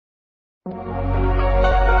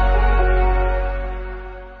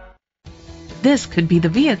This could be the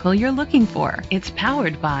vehicle you're looking for. It's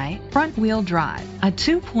powered by front-wheel drive, a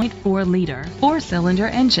 2.4-liter 4-cylinder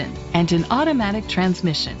engine, and an automatic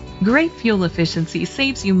transmission. Great fuel efficiency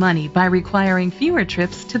saves you money by requiring fewer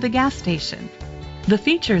trips to the gas station. The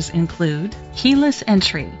features include keyless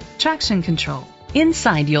entry, traction control.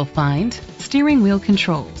 Inside you'll find steering wheel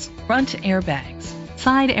controls, front airbags,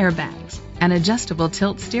 side airbags, an adjustable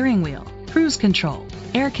tilt steering wheel, cruise control,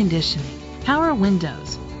 air conditioning, power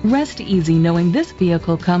windows. Rest easy knowing this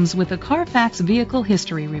vehicle comes with a Carfax Vehicle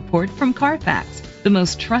History Report from Carfax, the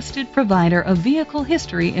most trusted provider of vehicle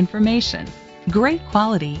history information. Great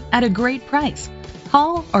quality at a great price.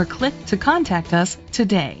 Call or click to contact us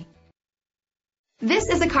today. This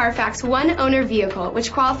is a Carfax one-owner vehicle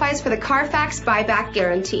which qualifies for the Carfax buyback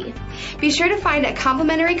guarantee. Be sure to find a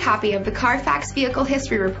complimentary copy of the Carfax Vehicle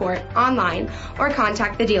History Report online or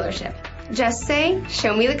contact the dealership. Just say,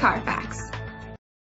 "Show me the Carfax."